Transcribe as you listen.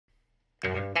Hey,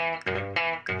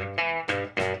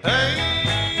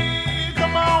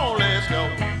 come on, let's go.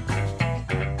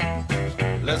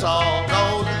 Let's all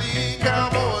go to the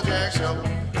Cowboy Jack show.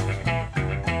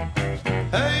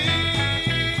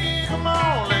 Hey, come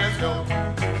on, let's go.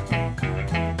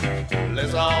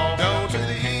 Let's all go to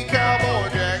the Cowboy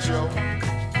Jack show.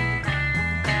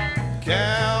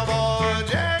 Cowboy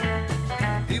Jack,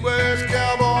 he wears a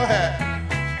cowboy hat.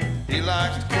 He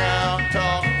likes to count and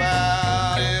talk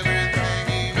about everything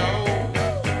he knows.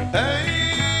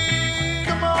 Hey,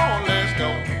 come on, let's go.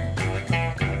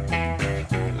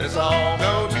 Let's all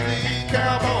go to the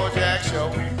Cowboy Jack show.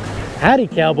 Howdy,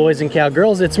 cowboys and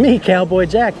cowgirls. It's me, Cowboy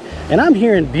Jack, and I'm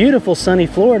here in beautiful sunny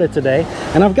Florida today,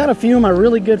 and I've got a few of my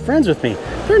really good friends with me.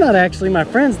 They're not actually my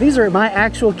friends. These are my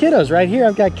actual kiddos. Right here,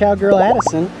 I've got Cowgirl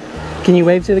Addison. Can you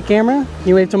wave to the camera? Can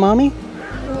you wave to mommy?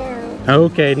 No.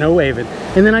 Okay, no waving.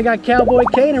 And then I got Cowboy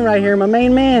Kaden right here, my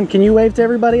main man. Can you wave to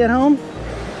everybody at home?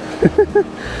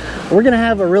 We're gonna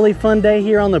have a really fun day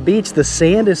here on the beach. The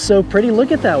sand is so pretty.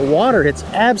 Look at that water. It's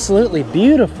absolutely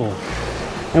beautiful.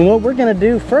 And what we're gonna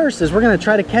do first is we're gonna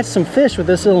try to catch some fish with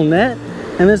this little net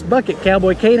and this bucket.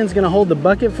 Cowboy Kaden's gonna hold the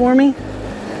bucket for me.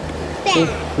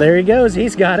 There he goes,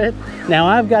 he's got it. Now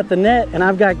I've got the net and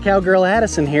I've got Cowgirl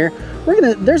Addison here.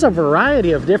 There's a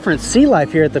variety of different sea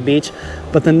life here at the beach,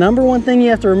 but the number one thing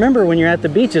you have to remember when you're at the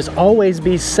beach is always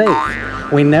be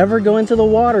safe. We never go into the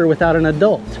water without an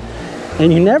adult.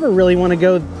 And you never really want to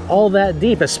go all that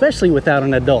deep, especially without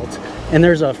an adult. And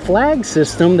there's a flag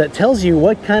system that tells you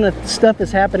what kind of stuff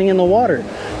is happening in the water,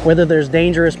 whether there's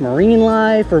dangerous marine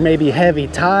life or maybe heavy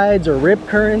tides or rip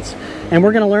currents. And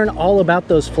we're going to learn all about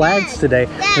those flags today.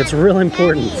 It's real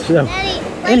important. So,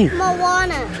 like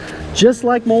Moana. Just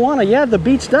like Moana. Yeah, the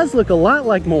beach does look a lot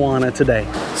like Moana today.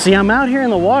 See, I'm out here in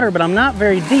the water, but I'm not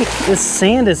very deep. This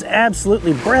sand is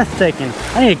absolutely breathtaking.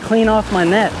 I need to clean off my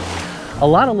net. A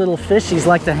lot of little fishies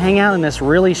like to hang out in this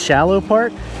really shallow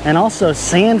part, and also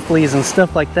sand fleas and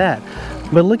stuff like that.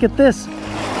 But look at this.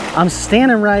 I'm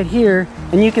standing right here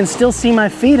and you can still see my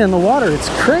feet in the water. It's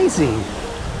crazy.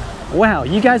 Wow,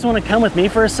 you guys want to come with me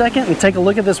for a second and take a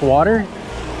look at this water?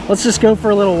 Let's just go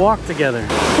for a little walk together.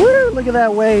 Woo, look at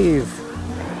that wave.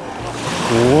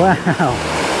 Wow.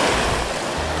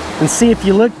 And see, if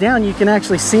you look down, you can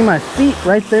actually see my feet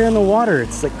right there in the water.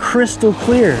 It's like crystal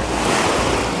clear.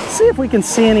 See if we can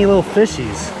see any little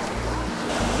fishies.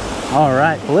 All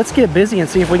right, well, let's get busy and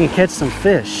see if we can catch some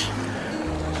fish.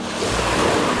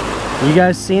 You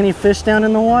guys see any fish down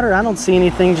in the water? I don't see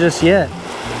anything just yet.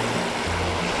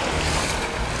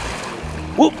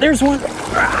 Whoop, there's one.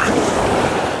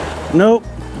 Nope,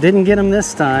 didn't get him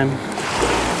this time.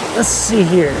 Let's see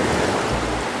here.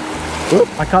 Whoop,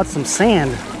 I caught some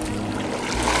sand.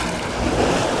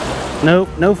 Nope,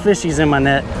 no fishies in my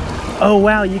net. Oh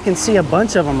wow, you can see a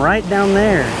bunch of them right down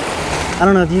there. I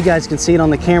don't know if you guys can see it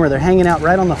on the camera. They're hanging out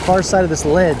right on the far side of this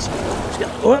ledge.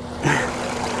 Whoop.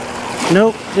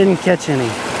 Nope, didn't catch any.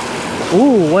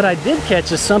 Ooh, what I did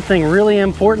catch is something really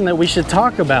important that we should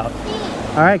talk about.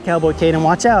 All right, Cowboy Kaden,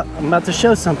 watch out. I'm about to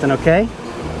show something, okay?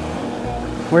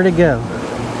 Where'd it go?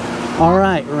 All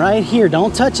right, right here,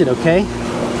 don't touch it, okay?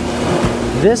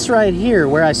 This right here,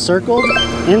 where I circled,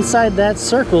 inside that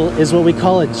circle is what we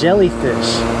call a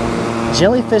jellyfish.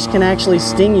 Jellyfish can actually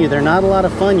sting you. They're not a lot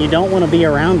of fun. You don't want to be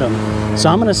around them. So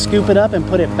I'm going to scoop it up and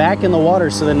put it back in the water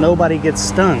so that nobody gets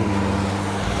stung.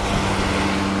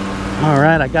 All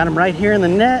right, I got him right here in the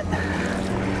net.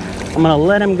 I'm going to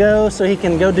let him go so he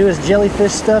can go do his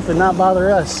jellyfish stuff and not bother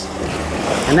us.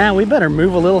 And now we better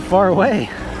move a little far away.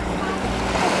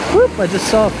 Whoop, I just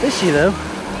saw a fishy though.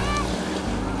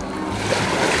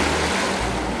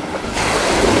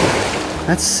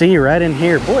 Let's see right in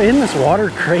here. Boy, isn't this water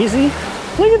crazy?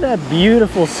 Look at that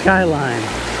beautiful skyline.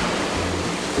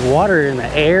 Water in the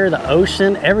air, the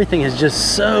ocean, everything is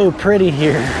just so pretty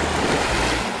here.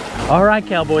 All right,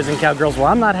 cowboys and cowgirls, well,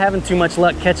 I'm not having too much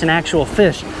luck catching actual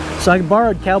fish. So I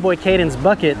borrowed Cowboy Kaden's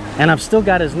bucket and I've still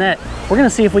got his net. We're gonna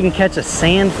see if we can catch a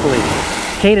sand flea.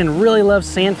 Kaden really loves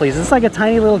sand fleas. It's like a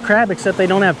tiny little crab, except they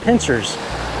don't have pincers.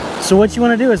 So what you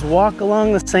wanna do is walk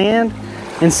along the sand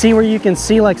and see where you can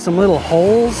see like some little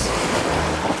holes.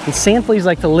 And sand fleas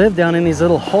like to live down in these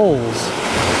little holes.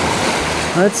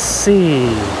 Let's see.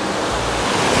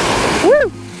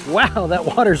 Woo! Wow, that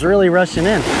water's really rushing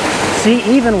in. See,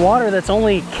 even water that's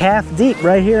only calf deep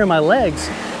right here in my legs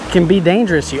can be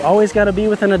dangerous. You always gotta be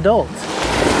with an adult.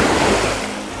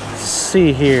 Let's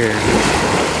see here.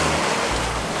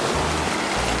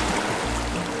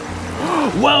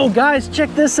 Whoa, guys, check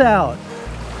this out.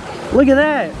 Look at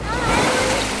that.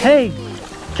 Hey,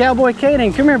 Cowboy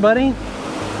Kaden, come here, buddy.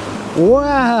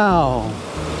 Wow.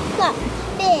 Got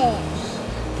fish.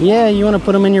 Yeah, you want to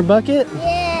put them in your bucket?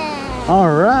 Yeah.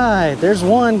 All right, there's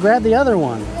one. Grab the other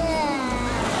one.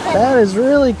 Yeah. That is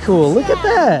really cool. Look at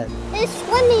that. They're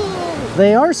swimming.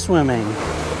 They are swimming.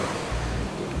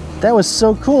 That was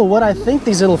so cool. What I think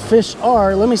these little fish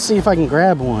are, let me see if I can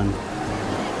grab one.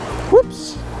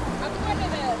 Whoops.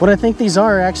 What I think these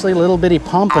are actually little bitty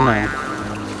pompano.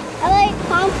 I like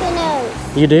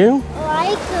pompanos. You do? I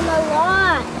like them a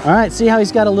lot. All right, see how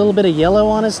he's got a little bit of yellow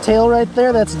on his tail right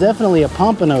there? That's definitely a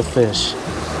pompano fish.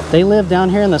 They live down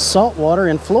here in the salt water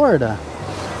in Florida.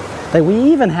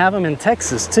 We even have them in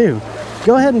Texas too.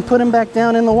 Go ahead and put him back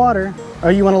down in the water.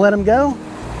 Or you want to let him go?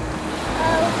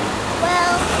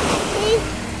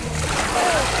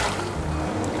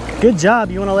 Good job.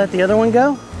 You want to let the other one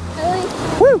go?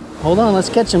 Woo! Hold on, let's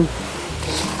catch him.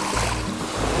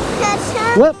 Catch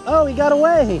him? Whoop! Oh, he got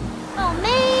away. Oh,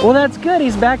 man. Well, that's good.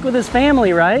 He's back with his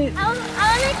family, right? I want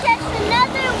to catch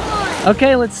another one.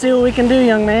 Okay, let's see what we can do,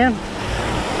 young man.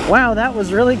 Wow, that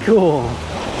was really cool.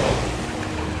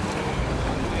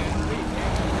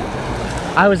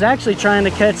 I was actually trying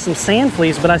to catch some sand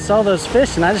fleas, but I saw those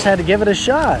fish and I just had to give it a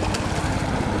shot.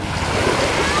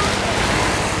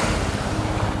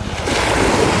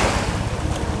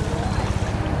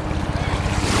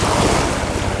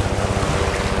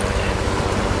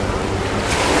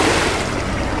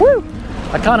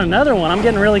 I caught another one. I'm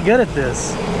getting really good at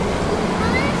this.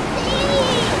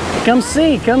 Come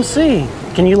see, come see.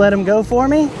 Can you let him go for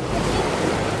me?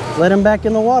 Let him back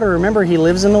in the water. Remember, he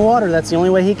lives in the water. That's the only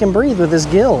way he can breathe, with his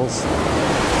gills.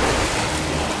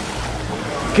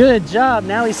 Good job.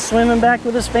 Now he's swimming back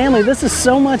with his family. This is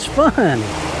so much fun.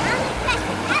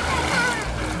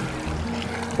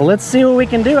 Well, let's see what we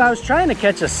can do. I was trying to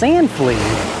catch a sand flea.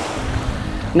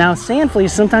 Now, sand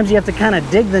fleas, sometimes you have to kind of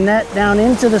dig the net down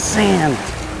into the sand.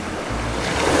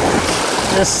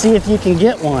 Just see if you can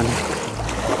get one.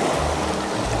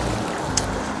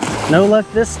 No luck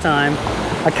this time.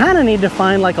 I kind of need to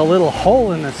find like a little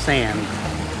hole in the sand.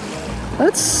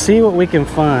 Let's see what we can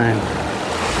find.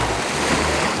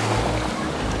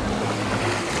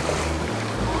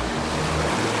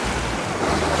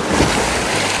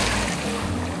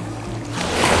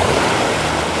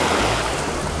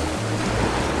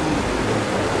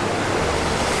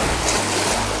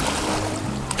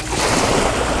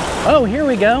 Oh, here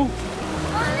we go.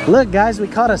 Look, guys, we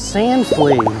caught a sand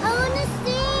flea. I want to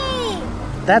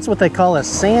see. That's what they call a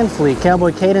sand flea.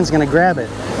 Cowboy Kaden's gonna grab it.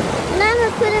 And I'm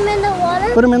gonna put him in the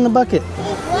water. Put him in the bucket.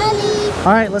 Ready?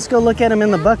 All right, let's go look at him in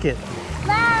the bucket.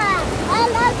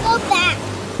 Let's go back.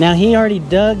 Now, he already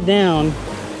dug down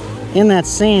in that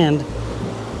sand.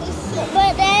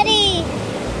 But Daddy,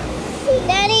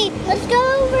 let's go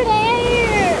over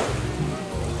there.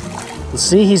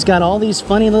 See, he's got all these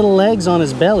funny little legs on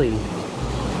his belly.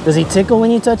 Does he tickle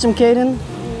when you touch him, Kaden?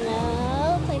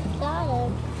 No, I got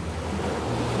him.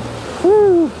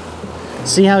 Woo!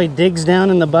 See how he digs down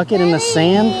in the bucket in the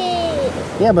sand?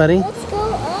 Yeah, buddy. Let's go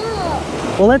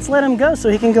up. Well, let's let him go so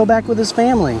he can go back with his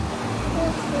family.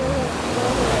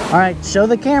 All right, show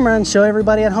the camera and show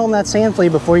everybody at home that sand flea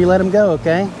before you let him go,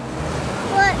 okay? Look,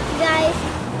 guys,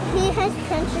 he has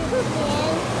countries of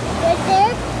sand right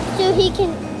there, so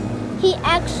he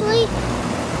actually,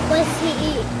 what's he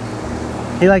eat?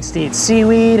 He likes to eat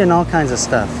seaweed and all kinds of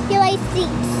stuff. He likes to eat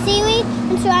seaweed,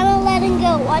 and so I'm gonna let him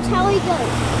go. Watch how he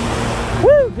goes.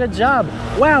 Woo, good job.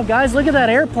 Wow, guys, look at that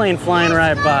airplane flying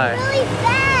right by. Really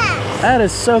fast. That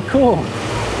is so cool.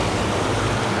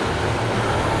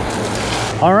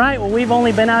 All right, well, we've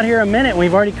only been out here a minute.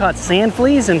 We've already caught sand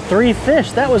fleas and 3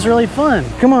 fish. That was really fun.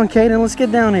 Come on, Kaden, let's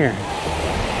get down here.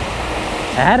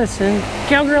 Addison,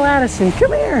 Cowgirl Addison,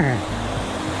 come here.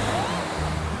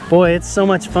 Boy, it's so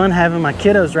much fun having my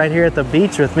kiddos right here at the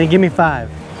beach with me. Give me 5.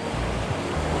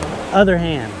 Other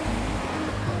hand.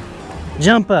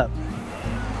 Jump up.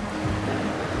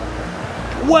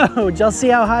 Whoa, did y'all see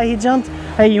how high he jumped?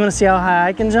 Hey, you wanna see how high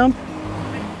I can jump?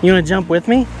 You wanna jump with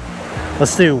me?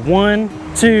 Let's do 1,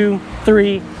 2,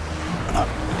 3.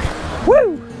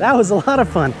 Woo, that was a lot of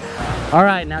fun. All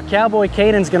right, now Cowboy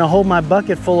Kaden's gonna hold my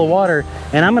bucket full of water,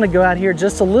 and I'm gonna go out here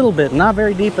just a little bit, not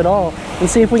very deep at all, and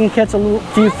see if we can catch a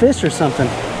few fish or something.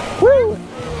 Woo!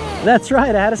 That's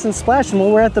right, Addison splashing.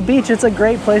 Well, we're at the beach. It's a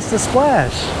great place to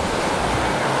splash.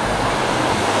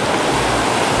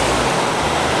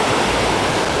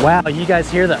 Wow, you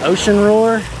guys hear the ocean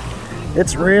roar?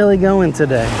 It's really going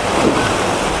today.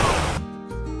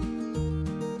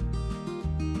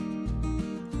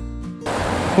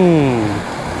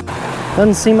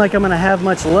 Doesn't seem like I'm gonna have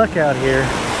much luck out here.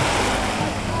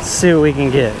 Let's see what we can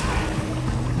get.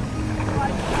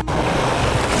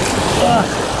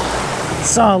 Ugh.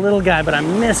 Saw a little guy, but I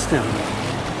missed him.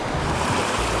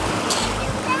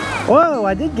 Whoa,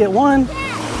 I did get one.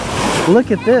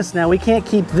 Look at this. Now we can't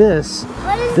keep this.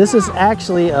 This is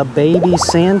actually a baby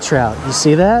sand trout. You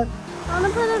see that? I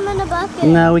want to put him in the bucket.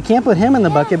 No, we can't put him in the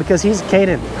bucket because he's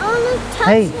Kaden. I want to touch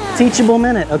Hey, him. teachable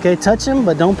minute. Okay, touch him,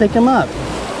 but don't pick him up.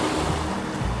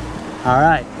 All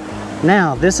right.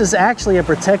 Now, this is actually a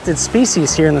protected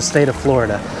species here in the state of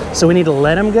Florida. So we need to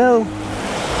let him go.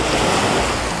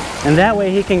 And that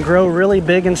way he can grow really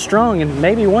big and strong. And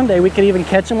maybe one day we could even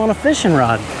catch him on a fishing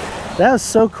rod. That was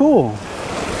so cool.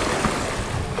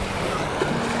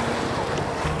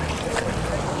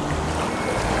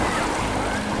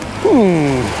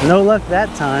 No luck that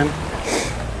time.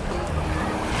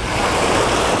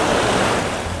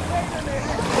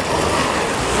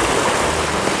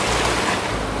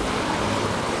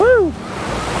 Woo!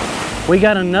 We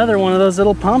got another one of those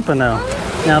little pompano.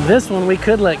 Now this one we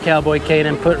could let Cowboy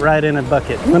Kaden put right in a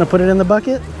bucket. You want to put it in the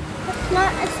bucket?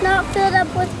 It's not filled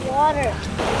up with water.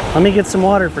 Let me get some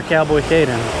water for Cowboy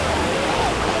Kaden.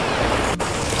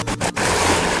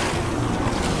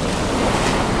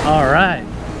 All right.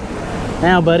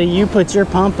 Now, buddy, you put your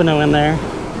pompano in there.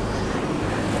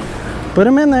 Put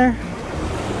him in there.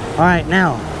 All right,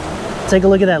 now, take a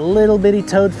look at that little bitty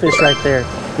toadfish right there.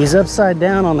 He's upside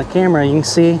down on the camera. You can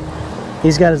see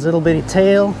he's got his little bitty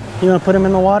tail. You want to put him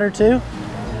in the water too?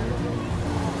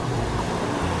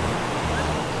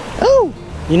 Oh,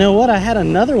 you know what? I had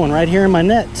another one right here in my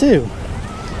net too.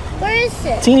 Where is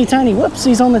it? Teeny tiny. Whoops,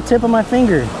 he's on the tip of my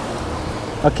finger.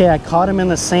 Okay, I caught him in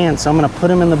the sand, so I'm going to put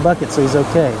him in the bucket so he's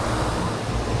okay.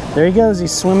 There he goes,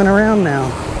 he's swimming around now.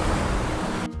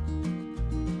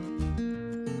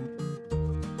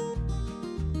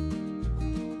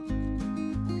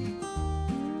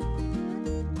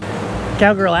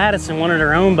 Cowgirl Addison wanted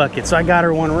her own bucket, so I got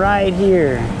her one right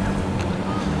here.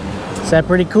 Is that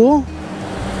pretty cool?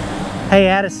 Hey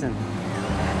Addison,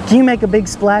 can you make a big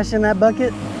splash in that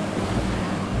bucket?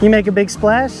 Can you make a big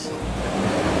splash?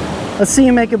 Let's see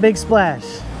you make a big splash.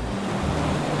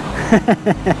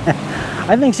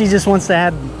 I think she just wants to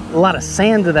add a lot of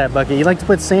sand to that bucket. You like to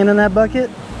put sand in that bucket?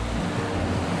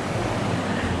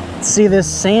 See, this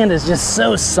sand is just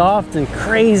so soft and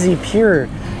crazy pure.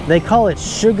 They call it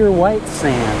sugar white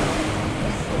sand.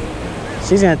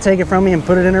 She's gonna take it from me and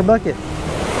put it in her bucket.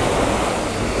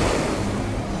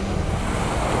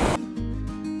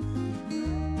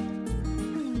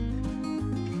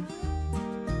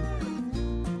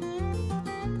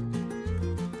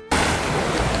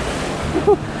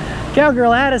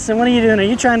 Cowgirl Addison, what are you doing? Are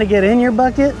you trying to get in your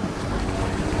bucket?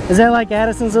 Is that like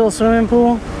Addison's little swimming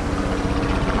pool?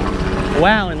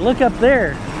 Wow, and look up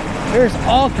there. There's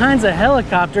all kinds of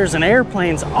helicopters and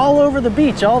airplanes all over the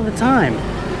beach all the time.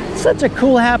 Such a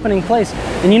cool happening place.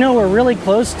 And you know, we're really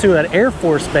close to an Air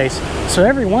Force base. So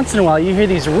every once in a while you hear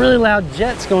these really loud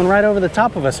jets going right over the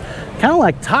top of us. Kind of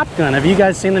like Top Gun. Have you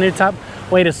guys seen the new Top?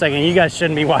 Wait a second, you guys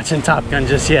shouldn't be watching Top Gun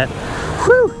just yet.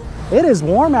 Whew, it is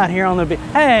warm out here on the beach.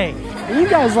 Hey, are you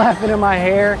guys laughing at my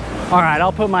hair? All right,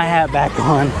 I'll put my hat back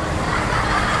on.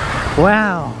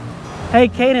 Wow. Hey,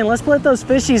 Kaden, let's let those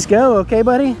fishies go, okay,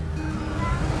 buddy?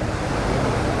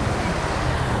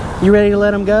 You ready to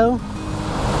let them go?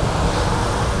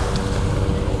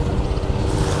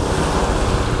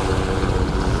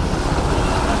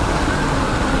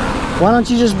 Why don't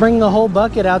you just bring the whole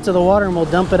bucket out to the water and we'll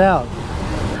dump it out?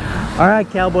 All right,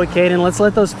 Cowboy Kaden, let's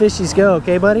let those fishies go,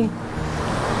 okay, buddy?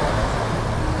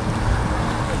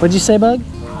 What'd you say, bug? Can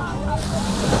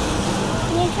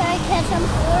you try to catch them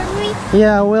for me?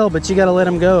 Yeah, I will, but you gotta let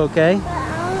them go, okay? But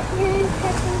I want you to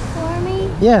catch them for me.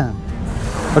 Yeah.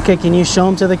 Okay, can you show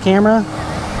them to the camera?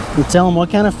 And tell them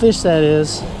what kind of fish that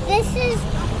is. This is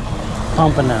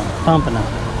Pompano. Pompano.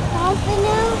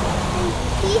 pompano, and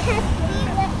he has to be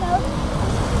let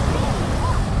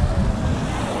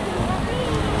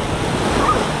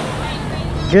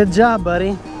go. Good job,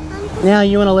 buddy. Now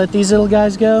you wanna let these little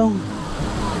guys go?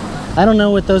 I don't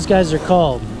know what those guys are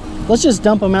called. Let's just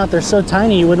dump them out. They're so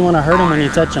tiny you wouldn't want to hurt them when you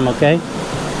touch them, okay?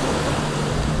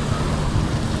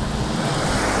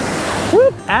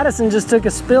 Whoop! Addison just took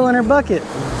a spill in her bucket.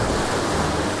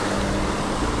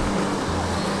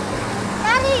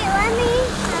 Daddy, let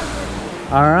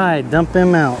me. All right, dump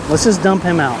him out. Let's just dump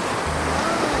him out.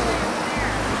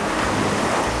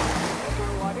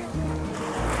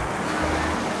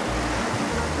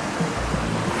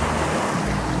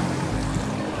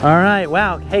 All right,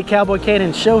 wow. Hey, Cowboy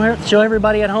Kaden, show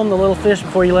everybody at home the little fish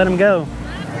before you let him go.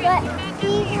 But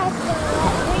he has to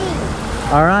let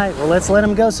me. All right, well, let's let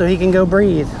him go so he can go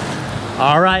breathe.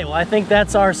 All right, well, I think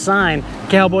that's our sign.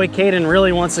 Cowboy Kaden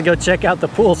really wants to go check out the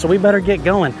pool, so we better get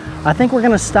going. I think we're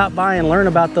gonna stop by and learn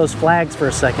about those flags for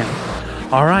a second.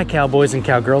 All right, cowboys and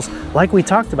cowgirls, like we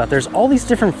talked about, there's all these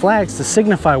different flags to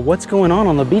signify what's going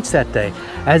on the beach that day.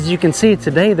 As you can see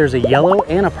today, there's a yellow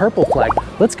and a purple flag.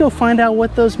 Let's go find out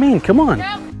what those mean. Come on.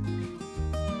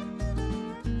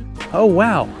 Oh,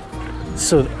 wow.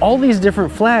 So all these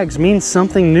different flags mean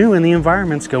something new in the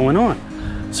environment's going on.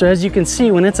 So as you can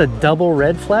see, when it's a double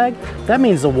red flag, that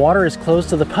means the water is closed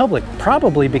to the public,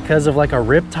 probably because of like a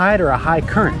riptide or a high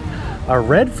current. A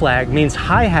red flag means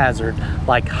high hazard,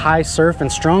 like high surf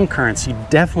and strong currents. You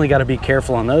definitely got to be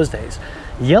careful on those days.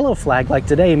 Yellow flag, like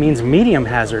today, means medium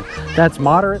hazard. That's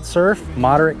moderate surf,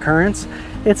 moderate currents.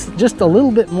 It's just a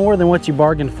little bit more than what you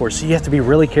bargained for, so you have to be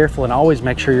really careful and always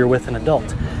make sure you're with an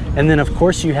adult. And then of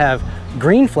course you have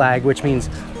green flag, which means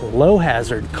low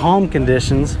hazard, calm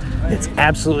conditions. It's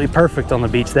absolutely perfect on the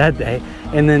beach that day.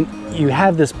 And then you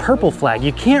have this purple flag.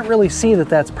 You can't really see that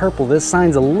that's purple. This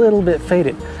sign's a little bit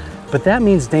faded, but that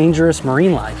means dangerous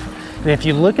marine life. And if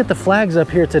you look at the flags up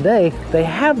here today, they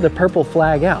have the purple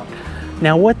flag out.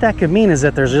 Now what that could mean is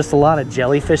that there's just a lot of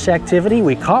jellyfish activity.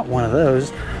 We caught one of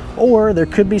those, or there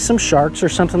could be some sharks or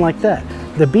something like that.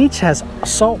 The beach has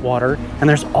salt water and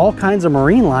there's all kinds of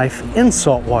marine life in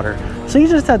salt water. So you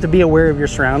just have to be aware of your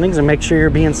surroundings and make sure you're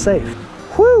being safe.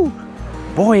 Whew!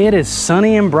 Boy, it is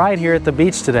sunny and bright here at the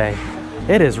beach today.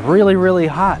 It is really, really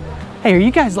hot. Hey, are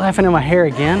you guys laughing at my hair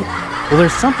again? Well,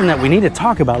 there's something that we need to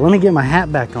talk about. Let me get my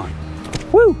hat back on.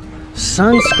 Woo!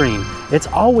 Sunscreen. It's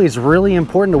always really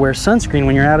important to wear sunscreen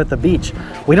when you're out at the beach.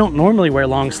 We don't normally wear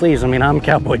long sleeves. I mean, I'm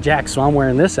Cowboy Jack, so I'm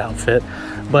wearing this outfit.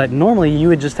 But normally you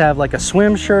would just have like a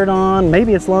swim shirt on.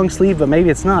 Maybe it's long sleeve, but maybe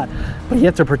it's not. But you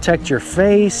have to protect your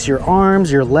face, your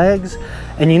arms, your legs.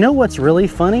 And you know what's really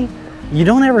funny? You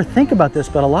don't ever think about this,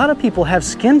 but a lot of people have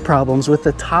skin problems with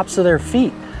the tops of their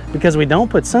feet because we don't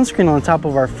put sunscreen on the top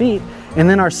of our feet, and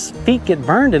then our feet get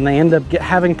burned and they end up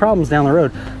having problems down the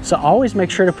road. So always make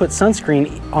sure to put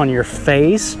sunscreen on your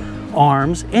face,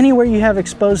 arms, anywhere you have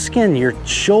exposed skin, your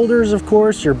shoulders, of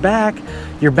course, your back.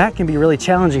 Your back can be really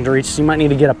challenging to reach, so you might need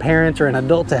to get a parent or an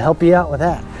adult to help you out with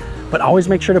that. But always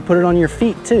make sure to put it on your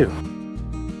feet too.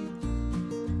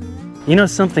 You know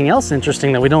something else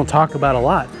interesting that we don't talk about a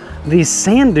lot? These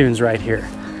sand dunes right here.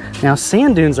 Now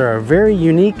sand dunes are a very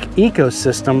unique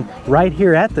ecosystem right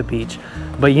here at the beach,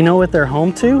 but you know what they're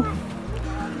home to?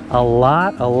 A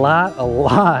lot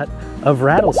of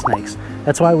rattlesnakes.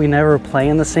 That's why we never play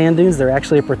in the sand dunes. They're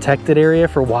actually a protected area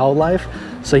for wildlife,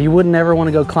 so you wouldn't ever want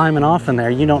to go climbing off in there.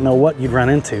 You don't know what you'd run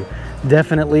into.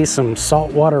 Definitely some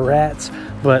saltwater rats,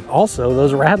 but also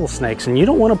those rattlesnakes, and you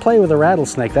don't want to play with a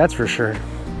rattlesnake, that's for sure.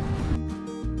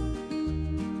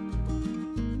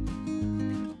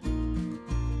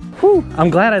 Whew, I'm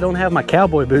glad I don't have my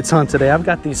cowboy boots on today. I've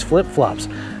got these flip-flops.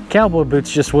 Cowboy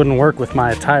boots just wouldn't work with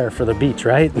my attire for the beach,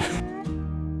 right?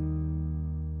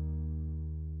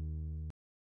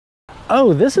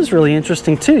 Oh, this is really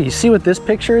interesting too. You see what this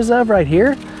picture is of right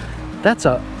here? That's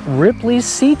a Ripley's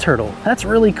sea turtle. That's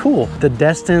really cool. The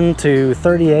Destin to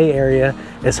 30A area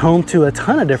is home to a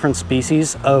ton of different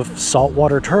species of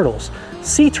saltwater turtles,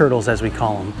 sea turtles as we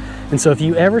call them. And so if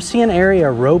you ever see an area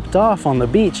roped off on the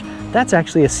beach, that's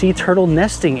actually a sea turtle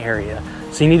nesting area.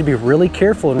 So you need to be really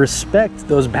careful and respect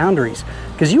those boundaries,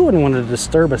 because you wouldn't want to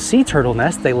disturb a sea turtle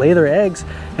nest. They lay their eggs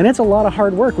and it's a lot of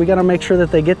hard work. We got to make sure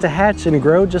that they get to hatch and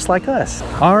grow just like us.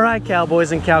 All right,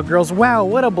 cowboys and cowgirls. Wow,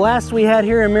 what a blast we had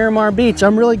here in Miramar Beach.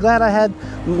 I'm really glad I had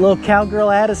little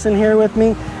cowgirl Addison here with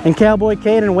me and Cowboy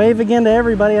Kaden. Wave again to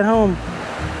everybody at home.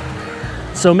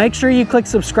 So make sure you click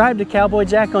subscribe to Cowboy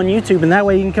Jack on YouTube, and that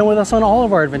way you can come with us on all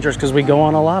of our adventures, because we go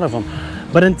on a lot of them.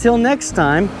 But until next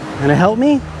time, gonna help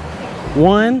me?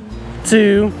 1,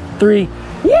 2, 3.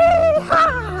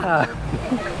 Yee-haw!